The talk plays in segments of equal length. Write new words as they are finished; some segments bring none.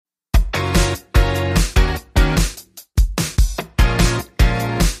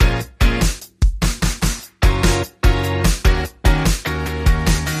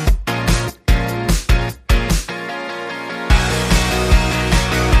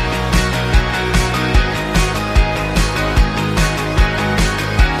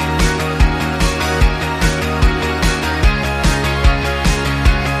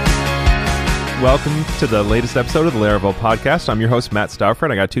welcome to the latest episode of the Laravel podcast. I'm your host, Matt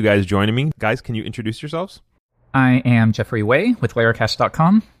Stauffer. I got two guys joining me. Guys, can you introduce yourselves? I am Jeffrey Way with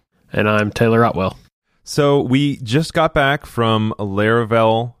Laracast.com. And I'm Taylor Otwell. So we just got back from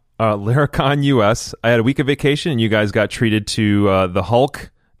Laracon US. I had a week of vacation, and you guys got treated to the Hulk,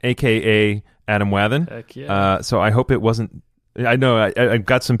 a.k.a. Adam Wathan. Heck yeah. So I hope it wasn't... I know I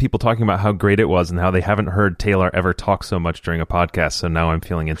got some people talking about how great it was and how they haven't heard Taylor ever talk so much during a podcast, so now I'm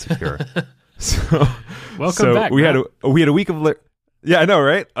feeling insecure. Welcome back. We had a week of... Yeah, I know,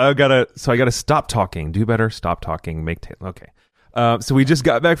 right? I gotta stop talking. Do better. Stop talking. Make Taylor... Okay. So we just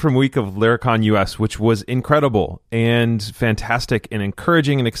got back from a week of Laracon US, which was incredible and fantastic and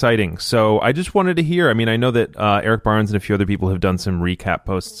encouraging and exciting. So I just wanted to hear, I know that Eric Barnes and a few other people have done some recap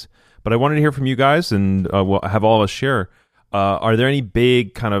posts, but I wanted to hear from you guys and we'll have all of us share. Are there any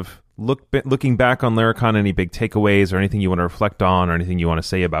big kind of looking back on Laracon, any big takeaways or anything you want to reflect on or anything you want to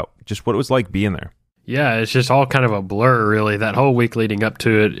say about just what it was like being there? Yeah, it's just all kind of a blur, really. That whole week leading up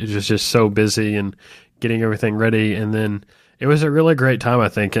to it was just so busy and getting everything ready. And then it was a really great time, I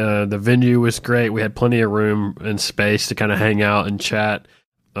think. The venue was great. We had plenty of room and space to kind of hang out and chat.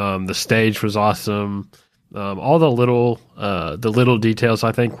 The stage was awesome. All the little details,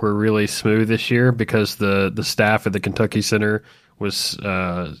 I think, were really smooth this year because the staff at the Kentucky Center was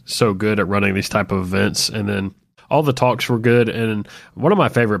so good at running these type of events. And then all the talks were good. And one of my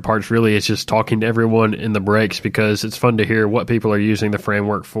favorite parts really is just talking to everyone in the breaks because it's fun to hear what people are using the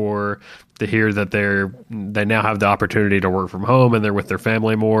framework for, to hear that they now have the opportunity to work from home and they're with their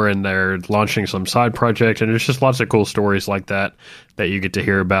family more and they're launching some side project. And there's just lots of cool stories like that you get to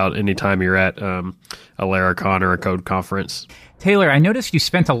hear about anytime you're at a Laracon or a code conference. Taylor, I noticed you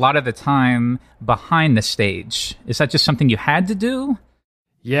spent a lot of the time behind the stage. Is that just something you had to do?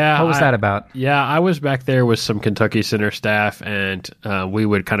 Yeah. What was that about? Yeah, I was back there with some Kentucky Center staff, and we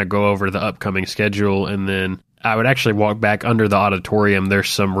would kind of go over the upcoming schedule, and then I would actually walk back under the auditorium. There's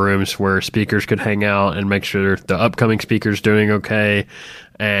some rooms where speakers could hang out and make sure the upcoming speaker's doing okay,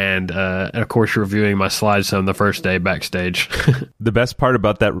 and of course reviewing my slides on the first day backstage. The best part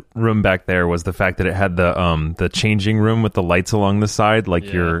about that room back there was the fact that it had the changing room with the lights along the side,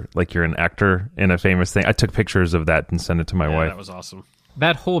 you're an actor in a famous thing. I took pictures of that and sent it to my wife. That was awesome.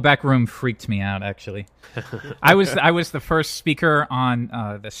 That whole back room freaked me out, actually. I was the first speaker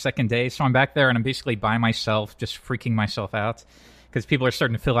on the second day, so I'm back there and I'm basically by myself, just freaking myself out because people are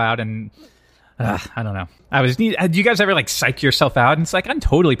starting to fill out and I don't know. Do you guys ever psych yourself out? And it's like, I'm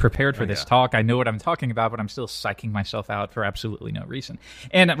totally prepared for this talk. I know what I'm talking about, but I'm still psyching myself out for absolutely no reason.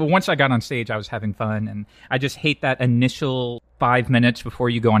 And once I got on stage, I was having fun, and I just hate that initial 5 minutes before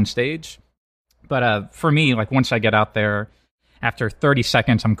you go on stage. But for me, once I get out there, after 30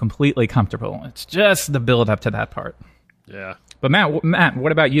 seconds, I'm completely comfortable. It's just the build up to that part. Yeah. But Matt,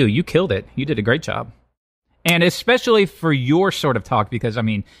 what about you? You killed it. You did a great job. And especially for your sort of talk, because,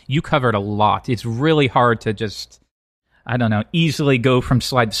 you covered a lot. It's really hard to just, easily go from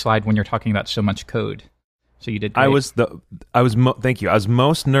slide to slide when you're talking about so much code. So you did great. Thank you. I was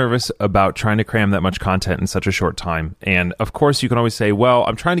most nervous about trying to cram that much content in such a short time. And of course, you can always say, well,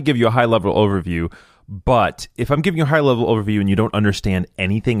 I'm trying to give you a high level overview. But if I'm giving you a high-level overview and you don't understand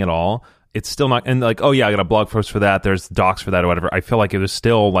anything at all, it's still not... And I got a blog post for that, there's docs for that or whatever. I feel like it was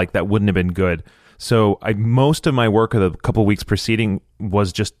still, that wouldn't have been good. So most of my work of the couple of weeks preceding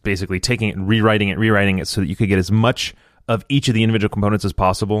was just basically taking it and rewriting it so that you could get as much of each of the individual components as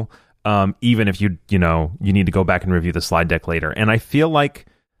possible, even if you need to go back and review the slide deck later. And I feel like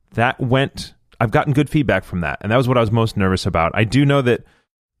that went... I've gotten good feedback from that, and that was what I was most nervous about. I do know that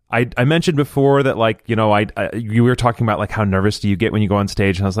I mentioned before that, you were talking about, how nervous do you get when you go on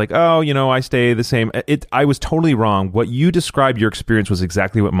stage? And I was like, I stay the same. I was totally wrong. What you described, your experience was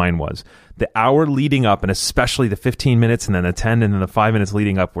exactly what mine was. The hour leading up, and especially the 15 minutes and then the 10 and then the 5 minutes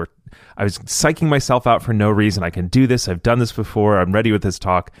leading up, where I was psyching myself out for no reason. I can do this. I've done this before. I'm ready with this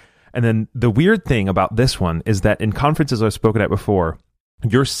talk. And then the weird thing about this one is that in conferences I've spoken at before,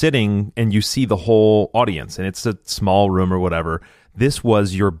 you're sitting and you see the whole audience, and it's a small room or whatever. This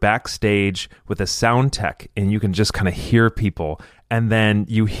was your backstage with a sound tech, and you can just kind of hear people. And then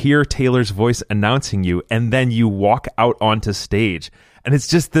you hear Taylor's voice announcing you, and then you walk out onto stage. And it's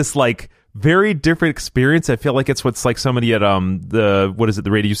just this very different experience. I feel like it's what's somebody at the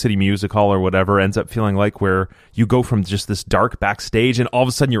Radio City Music Hall or whatever ends up feeling like, where you go from just this dark backstage and all of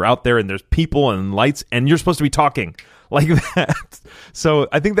a sudden you're out there and there's people and lights and you're supposed to be talking like that. So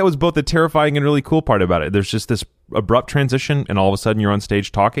I think that was both the terrifying and really cool part about it. There's just this abrupt transition and all of a sudden you're on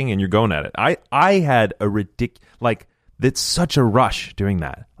stage talking and you're going at it. I had a it's such a rush doing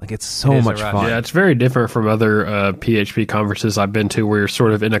that. Like, it's so much fun. Yeah, it's very different from other PHP conferences I've been to, where you're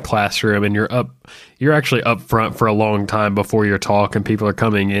sort of in a classroom and you're actually up front for a long time before your talk and people are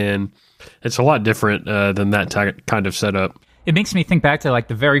coming in. It's a lot different than that kind of setup. It makes me think back to like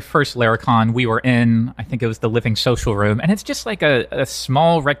the very first Laracon we were in. I think it was the Living Social Room, and it's just like a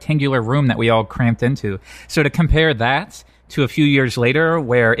small rectangular room that we all cramped into. So to compare that to a few years later,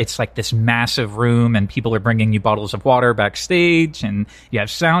 where it's like this massive room and people are bringing you bottles of water backstage and you have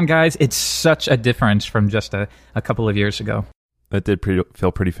sound guys, it's such a difference from just a couple of years ago. That did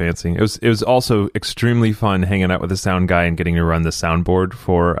feel pretty fancy. It was also extremely fun hanging out with the sound guy and getting to run the soundboard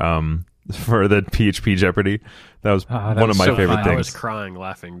for the PHP Jeopardy. That was one of my favorite things. I was crying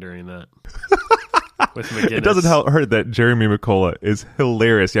laughing during that. With McGinnis. It doesn't hurt that Jeremy McCullough is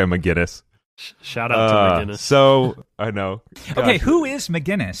hilarious. Yeah, McGinnis. Shout out to McGinnis. So, I know. Gosh. Okay, who is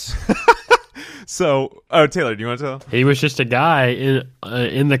McGinnis? So, Taylor, do you want to tell? He was just a guy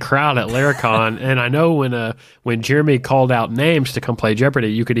in the crowd at Laracon, and I know when Jeremy called out names to come play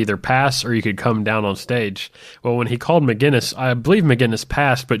Jeopardy, you could either pass or you could come down on stage. Well, when he called McGinnis, I believe McGinnis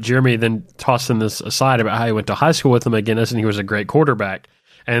passed, but Jeremy then tossed in this aside about how he went to high school with McGinnis and he was a great quarterback.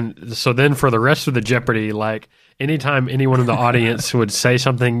 And so then for the rest of the Jeopardy, like, anytime anyone in the audience would say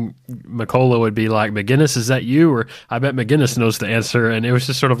something, McCullough would be like, McGinnis, is that you? Or I bet McGinnis knows the answer. And it was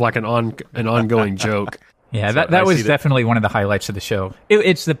just sort of like an ongoing joke. Yeah, So that was definitely one of the highlights of the show.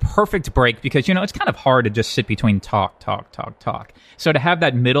 It's the perfect break because, it's kind of hard to just sit between talk. So to have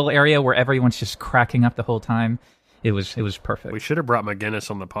that middle area where everyone's just cracking up the whole time, it was perfect. We should have brought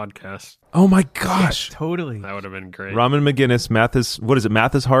McGinnis on the podcast. Oh my gosh. Yeah, totally. That would have been great. Ramen McGinnis,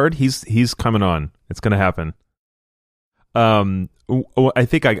 Math is hard? He's coming on. It's going to happen. I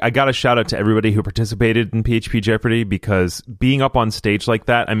think I got a shout out to everybody who participated in PHP Jeopardy, because being up on stage like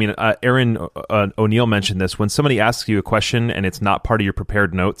that, I mean, Aaron O'Neill mentioned this. When somebody asks you a question and it's not part of your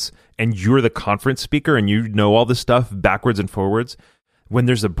prepared notes and you're the conference speaker and you know all this stuff backwards and forwards, when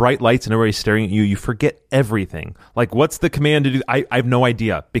there's the bright lights and everybody's staring at you, you forget everything. Like, what's the command to do? I have no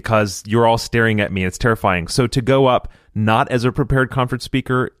idea, because you're all staring at me. It's terrifying. So to go up not as a prepared conference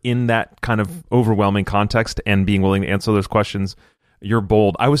speaker in that kind of overwhelming context and being willing to answer those questions, you're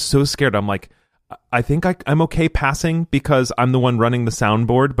bold. I was so scared. I'm like, I think I'm okay passing because I'm the one running the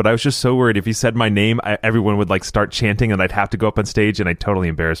soundboard, but I was just so worried if he said my name, everyone would like start chanting and I'd have to go up on stage, and I'd totally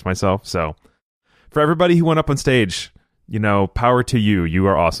embarrass myself. So for everybody who went up on stage, power to you. You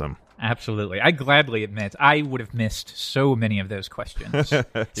are awesome. Absolutely. I gladly admit I would have missed so many of those questions.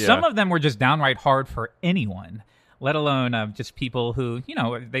 Yeah. Some of them were just downright hard for anyone, let alone just people who,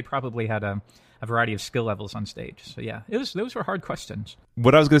 they probably had a variety of skill levels on stage. So yeah, those were hard questions.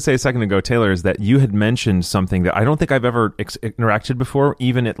 What I was going to say a second ago, Taylor, is that you had mentioned something that I don't think I've ever interacted before,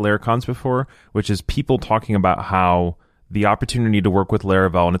 even at Laracons before, which is people talking about how the opportunity to work with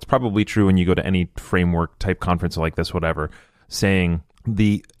Laravel, and it's probably true when you go to any framework type conference like this, whatever, saying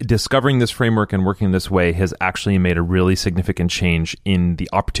the discovering this framework and working this way has actually made a really significant change in the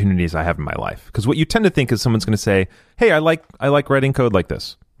opportunities I have in my life. Because what you tend to think is someone's going to say, hey, I like writing code like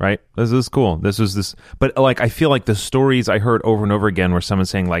this, right? This is cool. This is this. But like, I feel like the stories I heard over and over again where someone's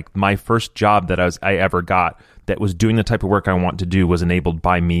saying like, my first job that I ever got that was doing the type of work I want to do was enabled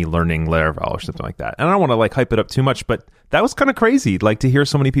by me learning Laravel or something like that. And I don't want to like hype it up too much, but that was kind of crazy, like to hear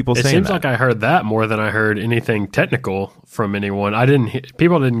so many people saying that. It seems like I heard that more than I heard anything technical from anyone.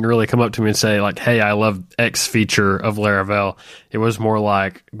 People didn't really come up to me and say like, hey, I love X feature of Laravel. It was more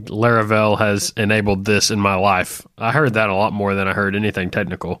like Laravel has enabled this in my life. I heard that a lot more than I heard anything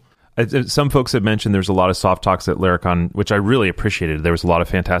technical. Some folks have mentioned there's a lot of soft talks at Laracon, which I really appreciated. There was a lot of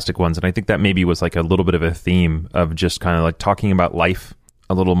fantastic ones, and I think that maybe was like a little bit of a theme of just kind of like talking about life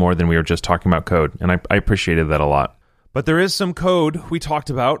a little more than we were just talking about code, and I appreciated that a lot. But there is some code we talked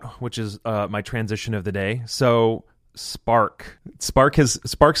about, which is my transition of the day. So Spark's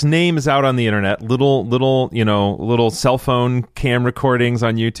name is out on the internet. Little cell phone cam recordings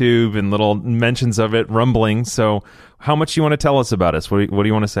on YouTube and little mentions of it rumbling. So how much you want to tell us about us? What do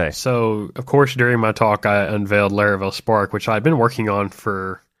you want to say? So, of course, during my talk, I unveiled Laravel Spark, which I'd been working on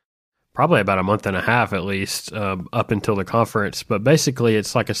for probably about a month and a half at least, up until the conference. But basically,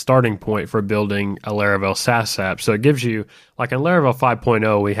 it's like a starting point for building a Laravel SaaS app. So it gives you, like in Laravel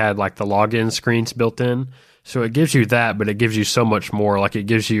 5.0, we had like the login screens built in. So it gives you that, but it gives you so much more. Like it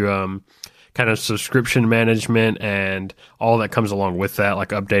gives you kind of subscription management and all that comes along with that, like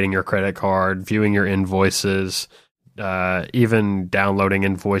updating your credit card, viewing your invoices, even downloading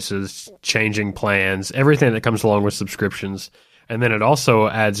invoices, changing plans, everything that comes along with subscriptions. And then it also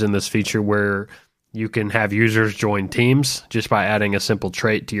adds in this feature where you can have users join teams just by adding a simple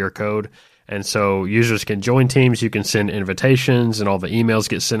trait to your code. And so users can join teams, you can send invitations, and all the emails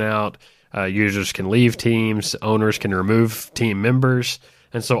get sent out. Users can leave teams, owners can remove team members.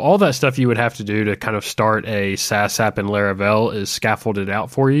 And so all that stuff you would have to do to kind of start a SaaS app in Laravel is scaffolded out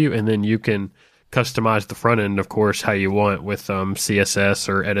for you, and then you can customize the front end, of course, how you want with CSS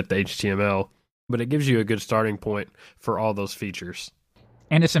or edit the HTML. But it gives you a good starting point for all those features.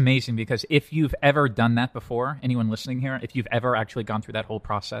 And it's amazing because if you've ever done that before, anyone listening here, if you've ever actually gone through that whole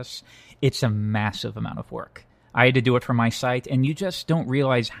process, it's a massive amount of work. I had to do it for my site, and you just don't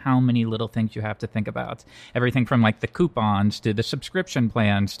realize how many little things you have to think about. Everything from like the coupons to the subscription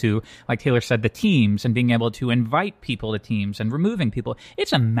plans to, like Taylor said, the teams and being able to invite people to teams and removing people.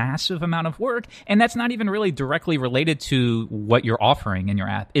 It's a massive amount of work, and that's not even really directly related to what you're offering in your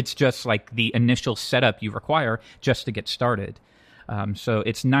app. It's just like the initial setup you require just to get started. So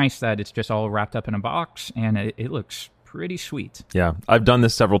it's nice that it's just all wrapped up in a box, and it looks pretty sweet. Yeah, I've done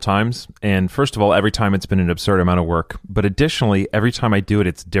this several times, and first of all, every time it's been an absurd amount of work, but additionally, every time I do it,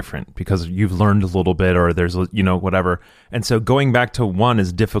 it's different because you've learned a little bit or there's, whatever. And so going back to one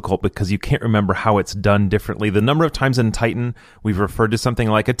is difficult because you can't remember how it's done differently. The number of times in Titan, we've referred to something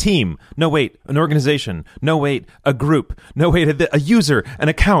like a team. No, wait, an organization. No, wait, a group. No, wait, a user, an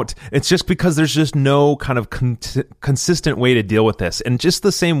account. It's just because there's just no kind of consistent way to deal with this. And just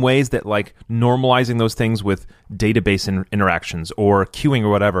the same ways that like normalizing those things with database interactions or queuing or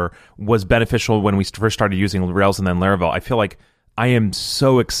whatever was beneficial when we first started using Rails and then Laravel. I feel like I am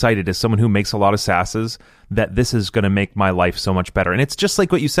so excited as someone who makes a lot of SaaSes that this is going to make my life so much better. And it's just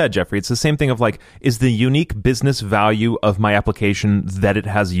like what you said, Jeffrey. It's the same thing of like, is the unique business value of my application that it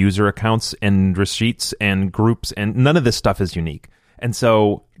has user accounts and receipts and groups, and none of this stuff is unique. And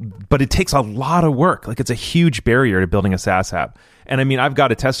so, but it takes a lot of work. Like it's a huge barrier to building a SaaS app. And I mean, I've got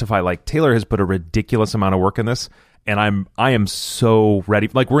to testify, like Taylor has put a ridiculous amount of work in this. And I am so ready.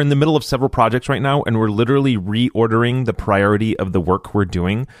 Like we're in the middle of several projects right now, and we're literally reordering the priority of the work we're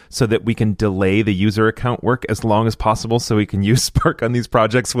doing so that we can delay the user account work as long as possible so we can use Spark on these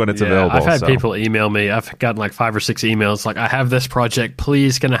projects when it's available. I've had people email me. I've gotten like 5 or 6 emails like, I have this project.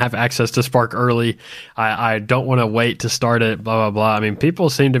 Please, can I have access to Spark early? I don't want to wait to start it, blah, blah, blah. I mean,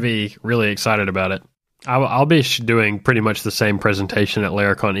 people seem to be really excited about it. I'll be doing pretty much the same presentation at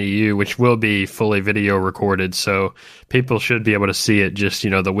Laracon EU, which will be fully video recorded, so people should be able to see it just,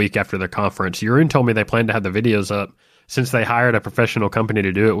 the week after the conference. Jeroen told me they plan to have the videos up since they hired a professional company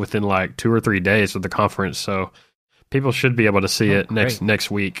to do it within like 2 or 3 days of the conference, so people should be able to see it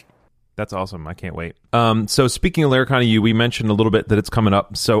next week. That's awesome. I can't wait. So speaking of Laracon EU, we mentioned a little bit that it's coming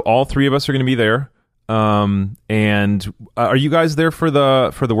up. So all 3 of us are going to be there. And are you guys there for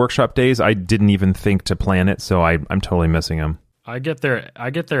the workshop days? I didn't even think to plan it, so I'm totally missing them. I get there at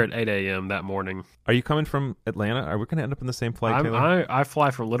 8 a.m. that morning. Are you coming from Atlanta? Are we going to end up in the same flight, Taylor? I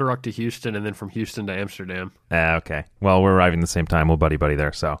fly from Little Rock to Houston and then from Houston to Amsterdam. Okay. Well, we're arriving the same time. We'll buddy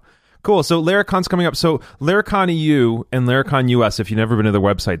there, so... Cool. So Laracon's coming up. So Laracon EU and Laracon US, if you've never been to their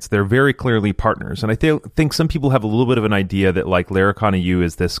websites, they're very clearly partners. And I think some people have a little bit of an idea that like Laracon EU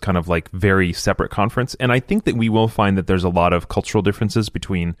is this kind of like very separate conference. And I think that we will find that there's a lot of cultural differences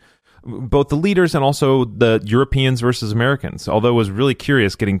between both the leaders and also the Europeans versus Americans. Although I was really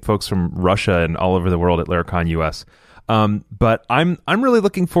curious getting folks from Russia and all over the world at Laracon US. But I'm really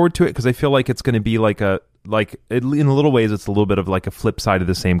looking forward to it because I feel like it's going to be in little ways, it's a little bit of like a flip side of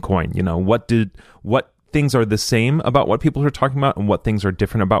the same coin. What things are the same about what people are talking about and what things are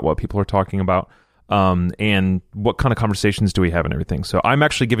different about what people are talking about, and what kind of conversations do we have and everything. So I'm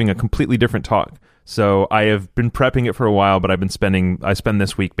actually giving a completely different talk. So I have been prepping it for a while, but I spend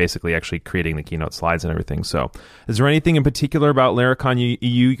this week basically actually creating the keynote slides and everything. So is there anything in particular about Laracon EU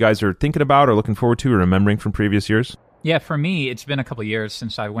you guys are thinking about or looking forward to or remembering from previous years? Yeah, for me, it's been a couple of years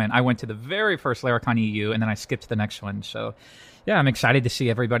since I went. I went to the very first Laracon EU, and then I skipped to the next one. So, yeah, I'm excited to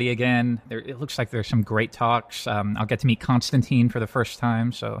see everybody again. It looks like there's some great talks. I'll get to meet Constantine for the first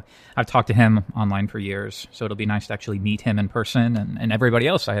time. So I've talked to him online for years. So it'll be nice to actually meet him in person and everybody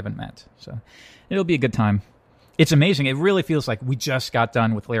else I haven't met. So it'll be a good time. It's amazing. It really feels like we just got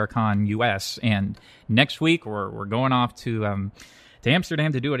done with Laracon US, and next week we're going off to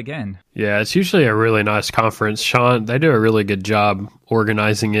Amsterdam to do it again. Yeah, it's usually a really nice conference. Sean, they do a really good job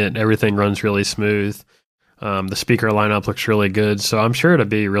organizing it. Everything runs really smooth. The speaker lineup looks really good, so I'm sure it'll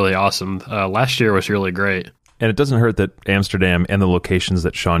be really awesome. Last year was really great. And it doesn't hurt that Amsterdam and the locations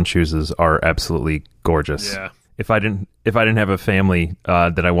that Sean chooses are absolutely gorgeous. Yeah. If I didn't have a family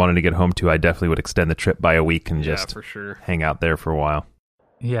that I wanted to get home to, I definitely would extend the trip by a week and just for sure hang out there for a while.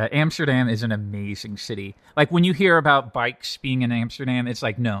 Yeah, Amsterdam is an amazing city. Like when you hear about bikes being in Amsterdam, it's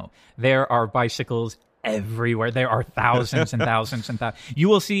like, no, there are bicycles everywhere. There are thousands and thousands and thousands. You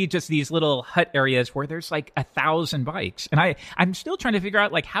will see just these little hut areas where there's like 1,000 bikes. And I'm still trying to figure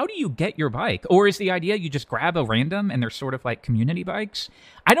out, like, how do you get your bike? Or is the idea you just grab a random and they're sort of like community bikes?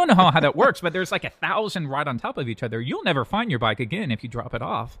 I don't know how that works, but there's like 1,000 right on top of each other. You'll never find your bike again if you drop it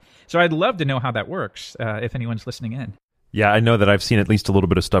off. So I'd love to know how that works, if anyone's listening in. Yeah, I know that I've seen at least a little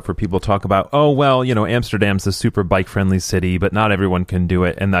bit of stuff where people talk about, oh, well, Amsterdam's a super bike-friendly city, but not everyone can do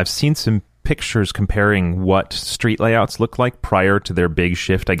it. And I've seen some pictures comparing what street layouts look like prior to their big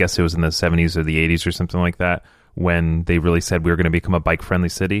shift. I guess it was in the 70s or the 80s or something like that, when they really said we were going to become a bike-friendly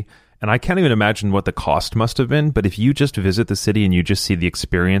city. And I can't even imagine what the cost must have been, but if you just visit the city and you just see the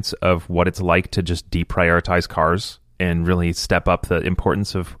experience of what it's like to just deprioritize cars and really step up the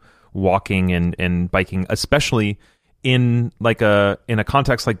importance of walking and biking, especially in a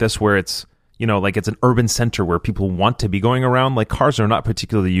context like this where it's like it's an urban center where people want to be going around. Like, cars are not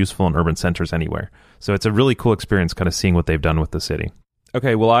particularly useful in urban centers anywhere. So it's a really cool experience kind of seeing what they've done with the city.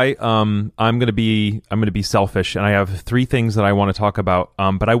 Okay, well, I'm going to be selfish, and I have 3 things that I want to talk about.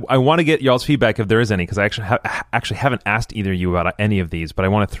 But I want to get y'all's feedback if there is any, because I actually haven't asked either of you about any of these, but I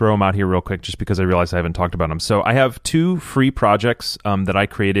want to throw them out here real quick just because I realize I haven't talked about them. So I have 2 free projects that I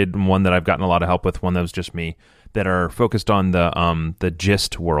created, and one that I've gotten a lot of help with, one that was just me, that are focused on the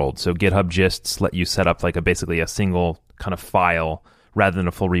gist world. So GitHub gists let you set up basically a single kind of file rather than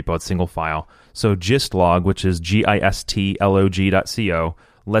a full repo, it's single file. So gistlog, which is gistlog.co,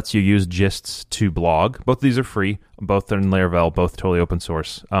 lets you use gists to blog. Both of these are free. Both are in Laravel, both totally open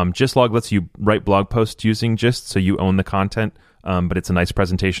source. Gistlog lets you write blog posts using gists, so you own the content, but it's a nice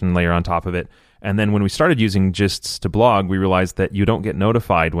presentation layer on top of it. And then when we started using gists to blog, we realized that you don't get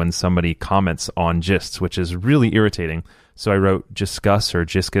notified when somebody comments on gists, which is really irritating. So I wrote Giscus or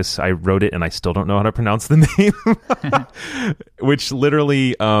Giscus. I wrote it and I still don't know how to pronounce the name, which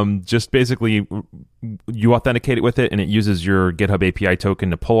literally just basically you authenticate it with it, and it uses your GitHub API token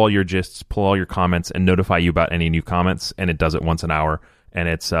to pull all your gists, pull all your comments, and notify you about any new comments. And it does it once an hour. And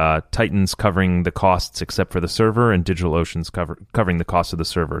it's Titan's covering the costs except for the server, and DigitalOcean's covering the cost of the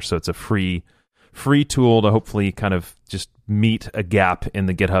server. So it's a free tool to hopefully kind of just meet a gap in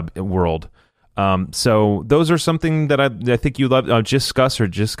the GitHub world. So those are something that I think you love.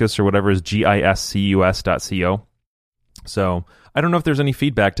 Giscus or whatever is giscus.co. So I don't know if there's any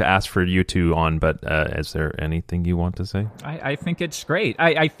feedback to ask for you two on, but is there anything you want to say? I think it's great.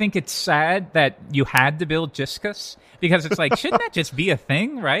 I think it's sad that you had to build Giscus, because it's like, shouldn't that just be a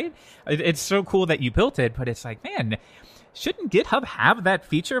thing, right? It's so cool that you built it, but it's like, man, shouldn't GitHub have that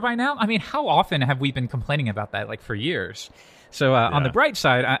feature by now? I mean, how often have we been complaining about that, like for years? So on the bright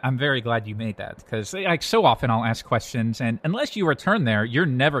side, I'm very glad you made that, because like so often I'll ask questions, and unless you return there, you're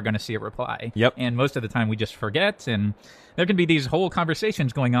never going to see a reply. Yep. And most of the time we just forget, and there can be these whole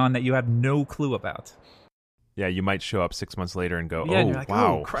conversations going on that you have no clue about. Yeah, you might show up 6 months later and go, yeah, oh, and you're like,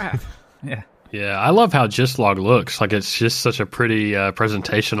 wow. Oh, crap. Yeah. Yeah, I love how Gistlog looks. Like, it's just such a pretty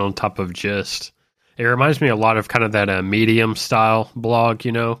presentation on top of Gist. It reminds me a lot of kind of that Medium style blog,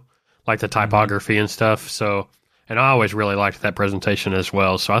 like the typography and stuff. So, and I always really liked that presentation as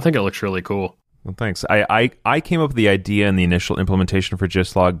well. So I think it looks really cool. Well, thanks. I came up with the idea and the initial implementation for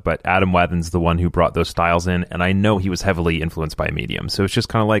Gistlog, but Adam Wathen's the one who brought those styles in, and I know he was heavily influenced by Medium. So it's just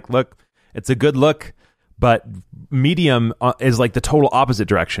kind of like, look, it's a good look, but Medium is like the total opposite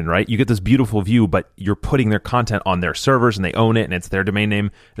direction, right? You get this beautiful view, but you're putting their content on their servers, and they own it, and it's their domain name.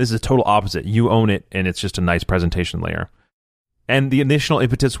 This is a total opposite. You own it, and it's just a nice presentation layer. And the initial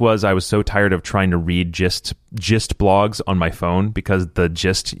impetus was I was so tired of trying to read gist blogs on my phone because the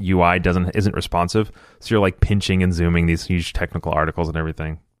Gist UI isn't responsive. So you're like pinching and zooming these huge technical articles and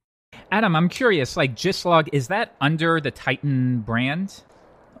everything. Adam, I'm curious, like Gistlog, is that under the Titan brand?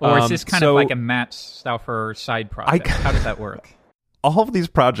 Or is this kind of like a Matt Stauffer side project? How does that work? All of these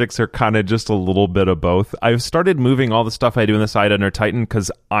projects are kind of just a little bit of both. I've started moving all the stuff I do on the side under Titan because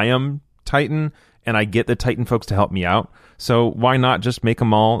I am Titan and I get the Titan folks to help me out. So why not just make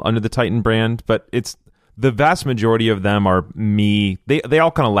them all under the Titan brand? But it's the vast majority of them are me. They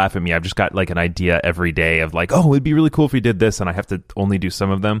all kind of laugh at me. I've just got like an idea every day of like, oh, it'd be really cool if we did this, and I have to only do some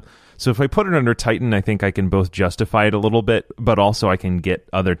of them. So if I put it under Titan, I think I can both justify it a little bit, but also I can get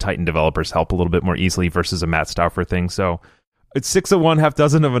other Titan developers help a little bit more easily versus a Matt Stauffer thing. So it's 6 of one, half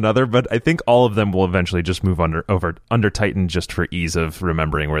dozen of another, but I think all of them will eventually just move under Titan just for ease of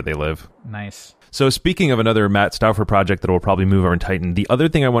remembering where they live. Nice. So speaking of another Matt Stauffer project that will probably move over in Titan, the other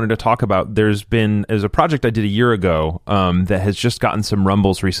thing I wanted to talk about, there's a project I did a year ago that has just gotten some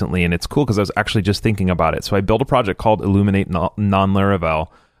rumbles recently, and it's cool because I was actually just thinking about it. So I built a project called Illuminate Non-Laravel,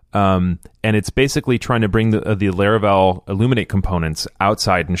 And it's basically trying to bring the Laravel Illuminate components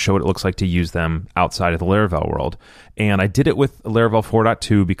outside and show what it looks like to use them outside of the Laravel world. And I did it with Laravel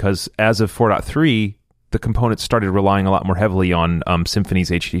 4.2 because as of 4.3, the components started relying a lot more heavily on Symfony's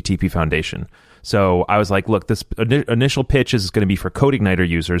HTTP foundation. So I was like, look, this initial pitch is going to be for CodeIgniter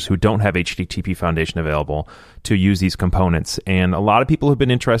users who don't have HTTP Foundation available to use these components. And a lot of people have been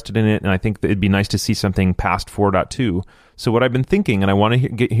interested in it, and I think that it'd be nice to see something past 4.2. So what I've been thinking, and I want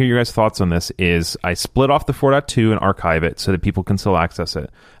to hear your guys' thoughts on this, is I split off the 4.2 and archive it so that people can still access it.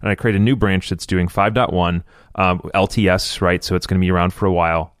 And I create a new branch that's doing 5.1, LTS, right? So it's going to be around for a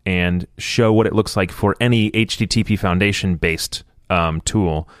while, and show what it looks like for any HTTP Foundation-based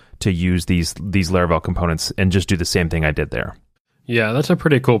tool to use these Laravel components and just do the same thing I did there. Yeah, that's a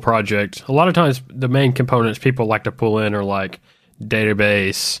pretty cool project. A lot of times the main components people like to pull in are like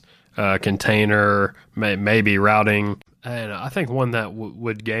database, container, maybe routing. And I think one that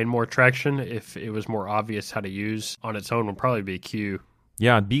would gain more traction if it was more obvious how to use on its own would probably be Q.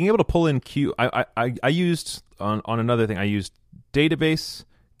 Yeah, being able to pull in Q. I used, on another thing, I used database,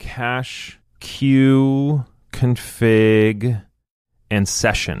 cache, Q, config, and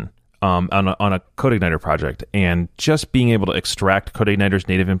session on a CodeIgniter project, and just being able to extract CodeIgniter's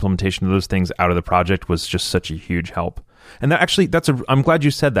native implementation of those things out of the project was just such a huge help. And I'm glad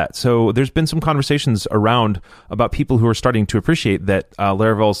you said that. So there's been some conversations around about people who are starting to appreciate that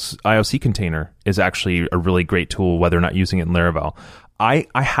Laravel's IOC container is actually a really great tool, whether or not using it in Laravel. I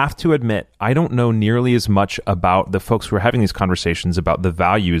have to admit, I don't know nearly as much about the folks who are having these conversations about the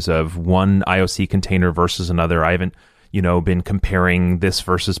values of one IOC container versus another. I haven't been comparing this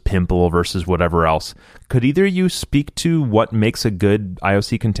versus Pimple versus whatever else. Could either of you speak to what makes a good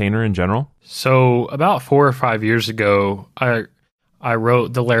IOC container in general? So about 4 or 5 years ago, I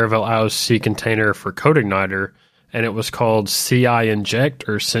wrote the Laravel IOC container for CodeIgniter, and it was called CI Inject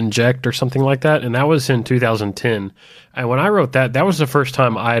or Synject or something like that, and that was in 2010. And when I wrote that, that was the first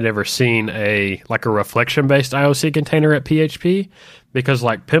time I had ever seen a reflection-based IOC container at PHP. Because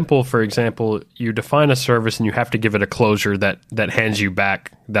like Pimple, for example, you define a service and you have to give it a closure that hands you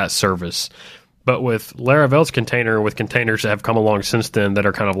back that service. But with Laravel's container, with containers that have come along since then that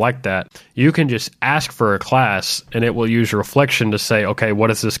are kind of like that, you can just ask for a class and it will use reflection to say, okay, what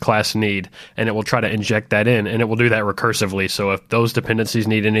does this class need? And it will try to inject that in, and it will do that recursively. So if those dependencies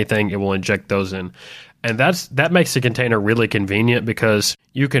need anything, it will inject those in. And that makes the container really convenient because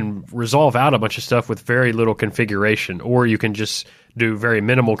you can resolve out a bunch of stuff with very little configuration, or you can just do very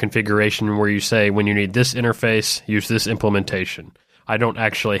minimal configuration where you say, when you need this interface, use this implementation. I don't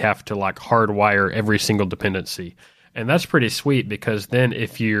actually have to hardwire every single dependency. And that's pretty sweet because then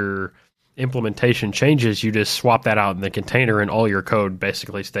if your implementation changes, you just swap that out in the container and all your code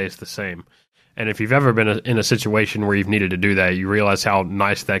basically stays the same. And if you've ever been in a situation where you've needed to do that, you realize how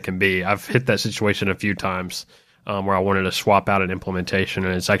nice that can be. I've hit that situation a few times where I wanted to swap out an implementation,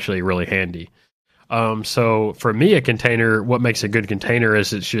 and it's actually really handy. So for me, a container, what makes a good container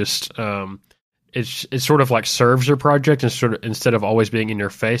is it's just it's sort of like serves your project instead of always being in your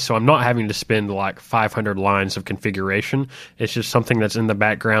face. So I'm not having to spend 500 lines of configuration. It's just something that's in the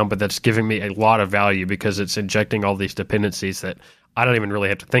background, but that's giving me a lot of value because it's injecting all these dependencies that I don't even really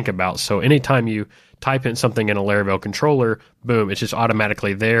have to think about. So anytime you type in something in a Laravel controller, boom, it's just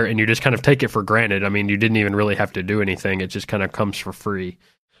automatically there, and you just kind of take it for granted. I mean, you didn't even really have to do anything. It just kind of comes for free.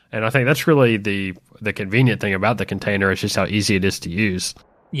 And I think that's really the convenient thing about the container is just how easy it is to use.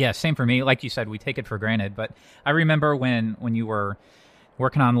 Yeah, same for me. Like you said, we take it for granted. But I remember when you were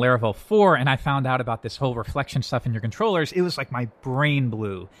working on Laravel 4 and I found out about this whole reflection stuff in your controllers, it was like my brain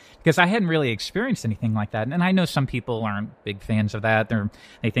blew because I hadn't really experienced anything like that. And I know some people aren't big fans of that.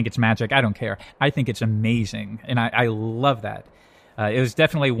 They think it's magic. I don't care. I think it's amazing. And I love that. It was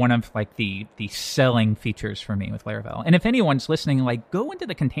definitely one of the selling features for me with Laravel. And if anyone's listening, go into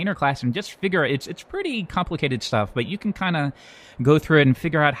the container class and just figure it's pretty complicated stuff, but you can kind of go through it and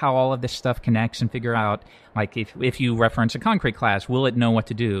figure out how all of this stuff connects and figure out if you reference a concrete class, will it know what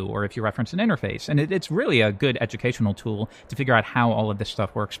to do? Or if you reference an interface. And it's really a good educational tool to figure out how all of this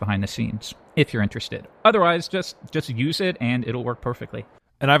stuff works behind the scenes, if you're interested. Otherwise, just use it and it'll work perfectly.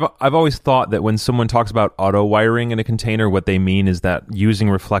 And I've always thought that when someone talks about auto wiring in a container, what they mean is that using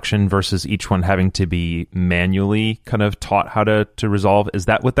reflection versus each one having to be manually kind of taught how to resolve. Is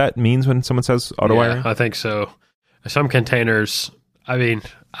that what that means when someone says auto wiring? Yeah, I think so. Some containers,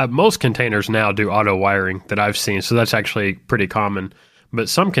 most containers now do auto wiring that I've seen, so that's actually pretty common. But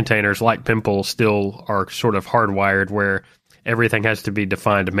some containers, like Pimple, still are sort of hardwired where everything has to be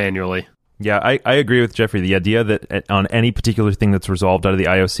defined manually. Yeah, I agree with Jeffrey. The idea that on any particular thing that's resolved out of the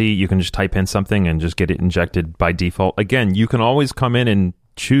IOC, you can just type in something and just get it injected by default. Again, you can always come in and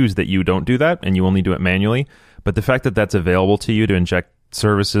choose that you don't do that and you only do it manually. But the fact that that's available to you to inject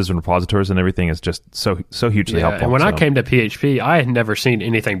services and repositories and everything is just so hugely helpful. And when I came to PHP, I had never seen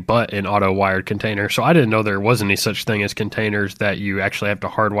anything but an auto-wired container, so I didn't know there was any such thing as containers that you actually have to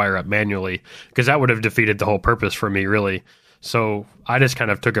hardwire up manually, because that would have defeated the whole purpose for me, really. So I just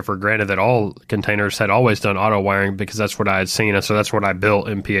kind of took it for granted that all containers had always done auto-wiring, because that's what I had seen, and so that's what I built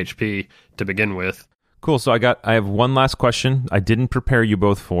in PHP to begin with. Cool. So I have one last question I didn't prepare you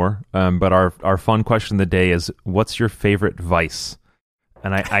both for, but our fun question of the day is, what's your favorite vice?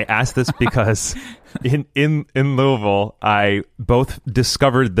 And I asked this because in Louisville, I both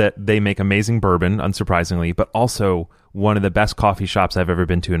discovered that they make amazing bourbon, unsurprisingly, but also one of the best coffee shops I've ever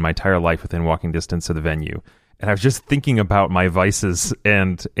been to in my entire life within walking distance of the venue. And I was just thinking about my vices,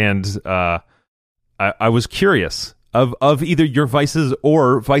 and I was curious of either your vices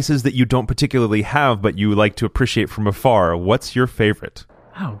or vices that you don't particularly have, but you like to appreciate from afar. What's your favorite?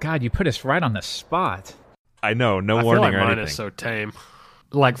 Oh, God, you put us right on the spot. I know, no I warning feel like or mine anything. is so tame.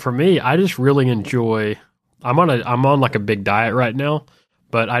 Like for me, I just really enjoy. I'm on like a big diet right now,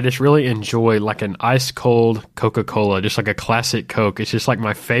 but I just really enjoy like an ice cold Coca-Cola, just like a classic Coke. It's just like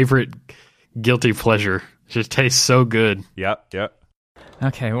my favorite guilty pleasure. It just tastes so good. Yep.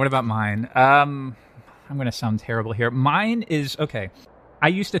 Okay, what about mine? I'm going to sound terrible here. Mine is, okay, I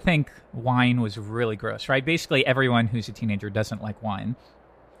used to think wine was really gross, right? Basically, everyone who's a teenager doesn't like wine.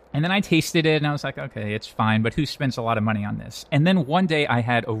 And then I tasted it, and I was like, okay, it's fine, but who spends a lot of money on this? And then one day I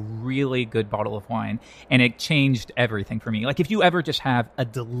had a really good bottle of wine, and it changed everything for me. Like, if you ever just have a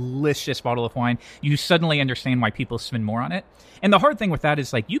delicious bottle of wine, you suddenly understand why people spend more on it. And the hard thing with that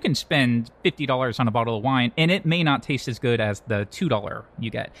is, like, you can spend $50 on a bottle of wine, and it may not taste as good as the $2 you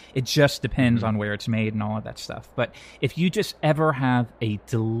get. It just depends on where it's made and all of that stuff. But if you just ever have a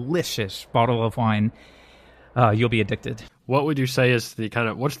delicious bottle of wine, you'll be addicted. What would you say is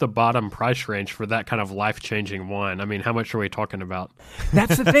what's the bottom price range for that kind of life-changing wine? I mean, how much are we talking about?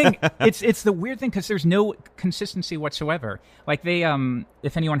 That's the thing. It's the weird thing, because there's no consistency whatsoever. Like they,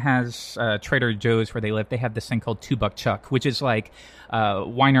 if anyone has Trader Joe's where they live, they have this thing called $2 Chuck, which is like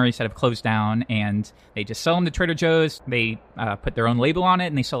wineries that have closed down, and they just sell them to Trader Joe's. They put their own label on it,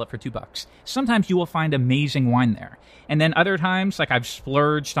 and they sell it for $2. Sometimes you will find amazing wine there, and then other times, like I've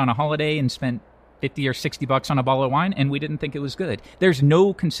splurged on a holiday and spent $50 or $60 on a bottle of wine, and we didn't think it was good. There's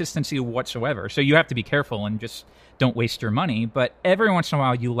no consistency whatsoever, so you have to be careful and just don't waste your money. But every once in a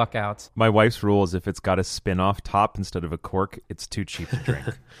while, you luck out. My wife's rule is if it's got a spin-off top instead of a cork, it's too cheap to drink.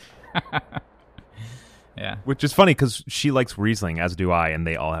 Yeah. Which is funny because she likes Riesling, as do I, and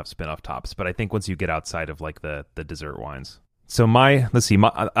they all have spin-off tops. But I think once you get outside of like the dessert wines. So let's see,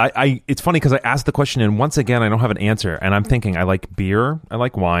 it's funny because I asked the question, and once again, I don't have an answer. And I'm thinking, I like beer, I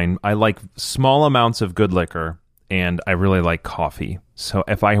like wine, I like small amounts of good liquor, and I really like coffee. So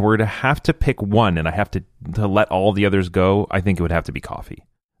if I were to have to pick one and I have to let all the others go, I think it would have to be coffee.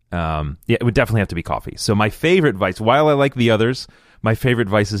 It would definitely have to be coffee. So my favorite vice, while I like the others, my favorite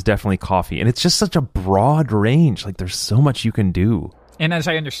vice is definitely coffee. And it's just such a broad range. Like there's so much you can do. And as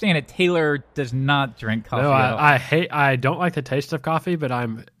I understand it, Taylor does not drink coffee No, at all. I don't like the taste of coffee, but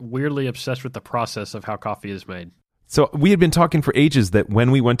I'm weirdly obsessed with the process of how coffee is made. So we had been talking for ages that when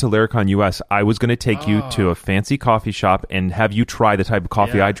we went to Laracon US, I was going to take you to a fancy coffee shop and have you try the type of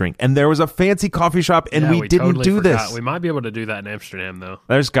coffee I drink. And there was a fancy coffee shop, and we didn't totally do forgot. this. We might be able to do that in Amsterdam, though.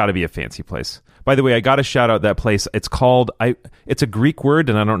 There's got to be a fancy place. By the way, I got to shout out that place. It's called, it's a Greek word,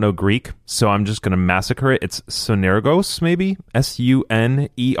 and I don't know Greek, so I'm just going to massacre it. It's Sunergos, maybe? Sunergos.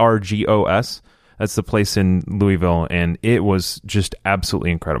 That's the place in Louisville, and it was just absolutely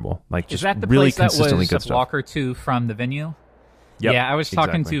incredible. Like, just Is that the really place that consistently was good a stuff. block or two from the venue? Yep, yeah, I was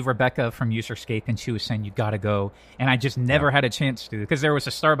talking exactly. to Rebecca from Userscape, and she was saying, you got to go. And I just never had a chance to, because there was a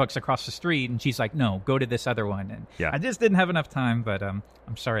Starbucks across the street, and she's like, no, go to this other one. And I just didn't have enough time, but I'm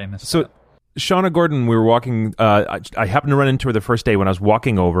sorry I missed it. Shauna Gordon, we were walking, I happened to run into her the first day when I was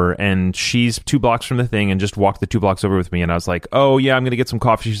walking over, and she's 2 blocks from the thing and just walked the 2 blocks over with me, and I was like, oh yeah, I'm going to get some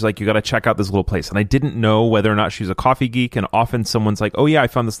coffee. She's like, you got to check out this little place. And I didn't know whether or not she's a coffee geek, and often someone's like, oh yeah, I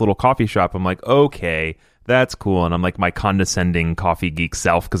found this little coffee shop. I'm like, okay, that's cool. And I'm like my condescending coffee geek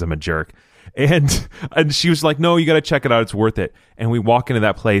self because I'm a jerk. And she was like, no, you got to check it out. It's worth it. And we walk into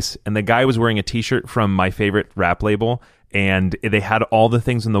that place, and the guy was wearing a t-shirt from my favorite rap label, and they had all the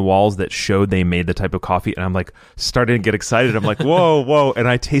things in the walls that showed they made the type of coffee. And I'm like, starting to get excited. I'm like, whoa. And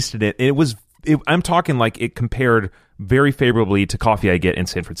I tasted it. I'm talking like it compared very favorably to coffee I get in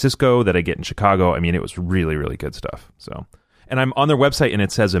San Francisco, that I get in Chicago. I mean, it was really, really good stuff. So, and I'm on their website, and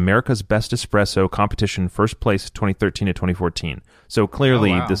it says America's Best Espresso Competition, first place 2013 to 2014. So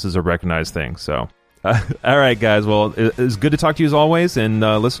clearly this is a recognized thing. So All right, guys. Well, it's good to talk to you as always, and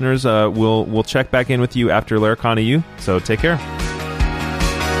listeners, we'll check back in with you after Laracon EU. So take care.